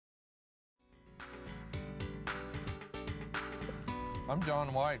I'm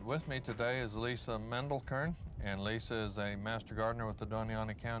John White. With me today is Lisa Mendelkern, and Lisa is a Master Gardener with the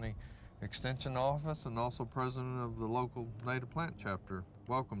Doñana County Extension Office and also President of the local Native Plant Chapter.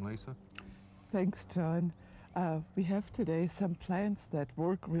 Welcome, Lisa. Thanks, John. We have today some plants that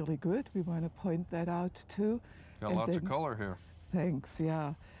work really good. We want to point that out too. Got lots of color here. Thanks,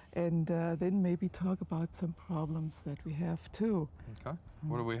 yeah. And then maybe talk about some problems that we have too. Okay.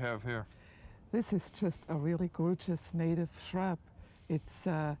 What do we have here? This is just a really gorgeous native shrub. It's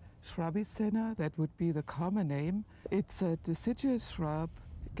Shrubby, that would be the common name. It's a deciduous shrub.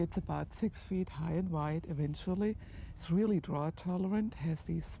 It gets about 6 feet high and wide eventually. It's really drought tolerant, has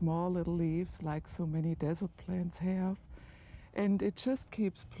these small little leaves like so many desert plants have. And it just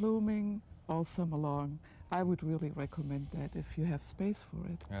keeps blooming all summer long. I would really recommend that if you have space for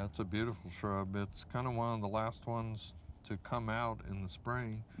it. Yeah, it's a beautiful shrub. It's kind of one of the last ones to come out in the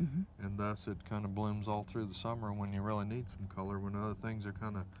spring, and thus it kind of blooms all through the summer when you really need some color. When other things are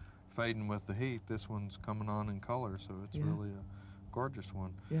kind of fading with the heat, this one's coming on in color, so it's really a gorgeous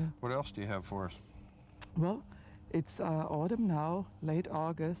one. Yeah. What else do you have for us? Well, it's autumn now, late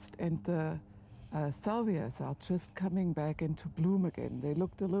August, and the salvias are just coming back into bloom again. They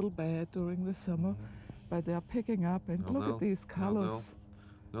looked a little bad during the summer, but they're picking up, and look at these colors.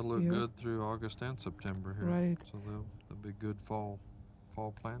 They'll look good through August and September here. Right. So they'll be good fall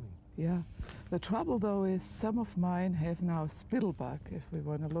planting. Yeah. The trouble though is some of mine have now spittle bug, if we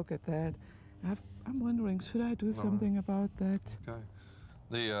want to look at that. I'm wondering, should I do something about that? Okay.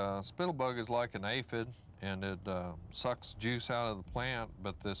 The spittle bug is like an aphid, and it sucks juice out of the plant,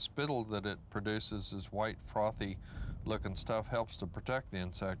 but the spittle that it produces, this white frothy looking stuff, helps to protect the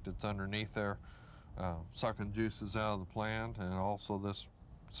insect. It's underneath there sucking juices out of the plant, and also this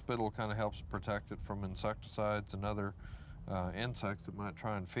spittle kind of helps protect it from insecticides and other insects that might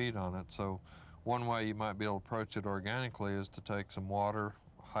try and feed on it. So one way you might be able to approach it organically is to take some water,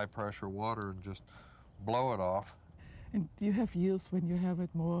 high pressure water, and just blow it off. And you have years when you have it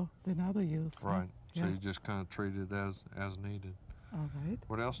more than other years. Right. Huh? So Yeah. you just kind of treat it as needed. All right.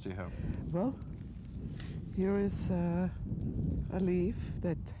 What else do you have? Well, here is a leaf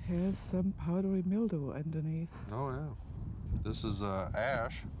that has some powdery mildew underneath. Oh yeah. This is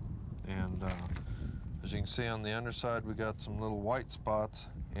ash, and as you can see on the underside, we got some little white spots,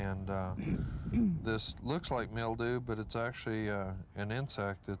 and this looks like mildew, but it's actually an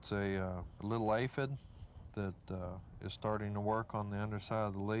insect. It's a little aphid that is starting to work on the underside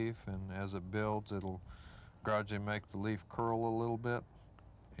of the leaf, and as it builds, it'll gradually make the leaf curl a little bit,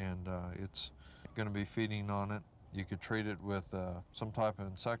 and it's going to be feeding on it. You could treat it with some type of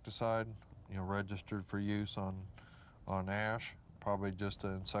insecticide, registered for use on ash. Probably just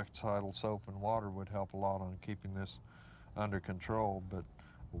an insecticidal soap and water would help a lot on keeping this under control, but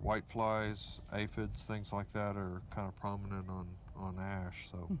whiteflies, aphids, things like that are kind of prominent on ash,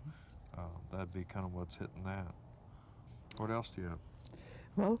 so that'd be kind of what's hitting that. What else do you have?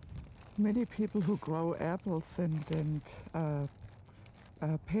 Well, many people who grow apples and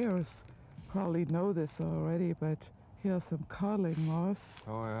pears probably know this already, but here are some codling moths.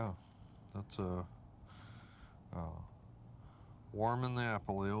 Oh yeah, that's a worm in the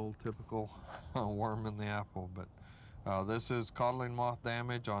apple, the old typical worm in the apple. But this is codling moth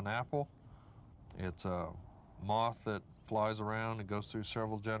damage on apple. It's a moth that flies around. It goes through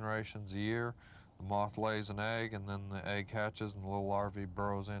several generations a year. The moth lays an egg, and then the egg hatches, and the little larvae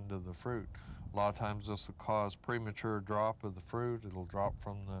burrows into the fruit. A lot of times this will cause premature drop of the fruit. It'll drop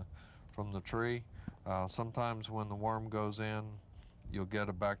from the tree. Sometimes when the worm goes in, you'll get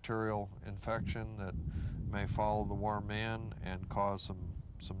a bacterial infection that may follow the worm in and cause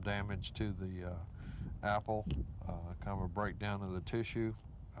some damage to the apple, kind of a breakdown of the tissue.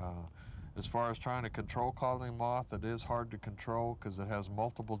 As far as trying to control codling moth, it is hard to control because it has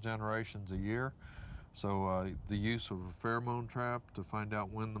multiple generations a year. So the use of a pheromone trap to find out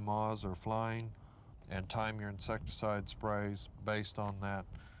when the moths are flying and time your insecticide sprays based on that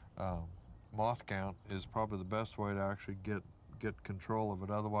moth count is probably the best way to actually get control of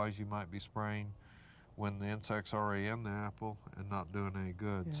it. Otherwise, you might be spraying when the insect's already in the apple and not doing any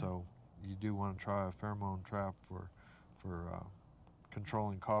good. Yeah. So you do want to try a pheromone trap for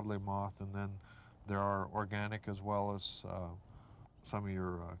controlling codling moth, and then there are organic as well as some of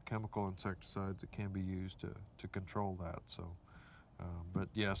your chemical insecticides that can be used to control that. So, but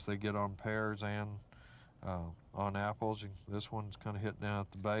yes, they get on pears and on apples. This one's kind of hit down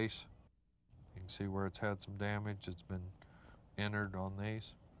at the base. You can see where it's had some damage. It's been entered on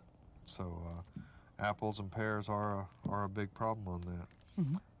these. So apples and pears are a big problem on that.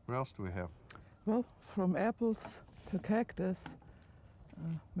 What else do we have? Well, from apples to cactus,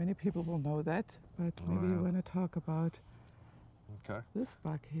 many people will know that, but maybe you want to talk about Okay. This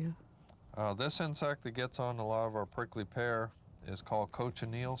bug here. This insect that gets on a lot of our prickly pear is called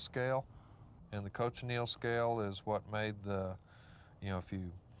Cochineal scale. And the Cochineal scale is what made the, if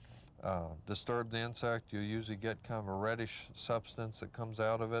you disturb the insect, you usually get kind of a reddish substance that comes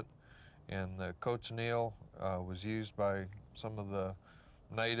out of it. And the Cochineal was used by some of the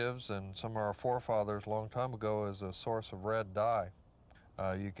natives and some of our forefathers a long time ago as a source of red dye.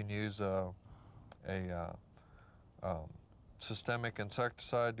 You can use a systemic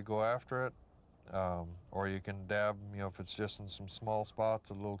insecticide to go after it, or you can dab, if it's just in some small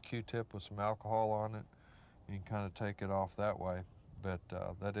spots, a little Q-tip with some alcohol on it. You can kind of take it off that way. But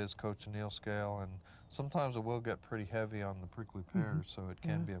that is Cochineal scale, and sometimes it will get pretty heavy on the prickly pears, so it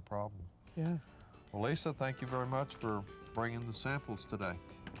can be a problem. Yeah. Well, Lisa, thank you very much for bringing the samples today.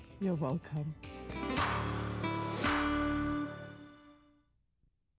 You're welcome.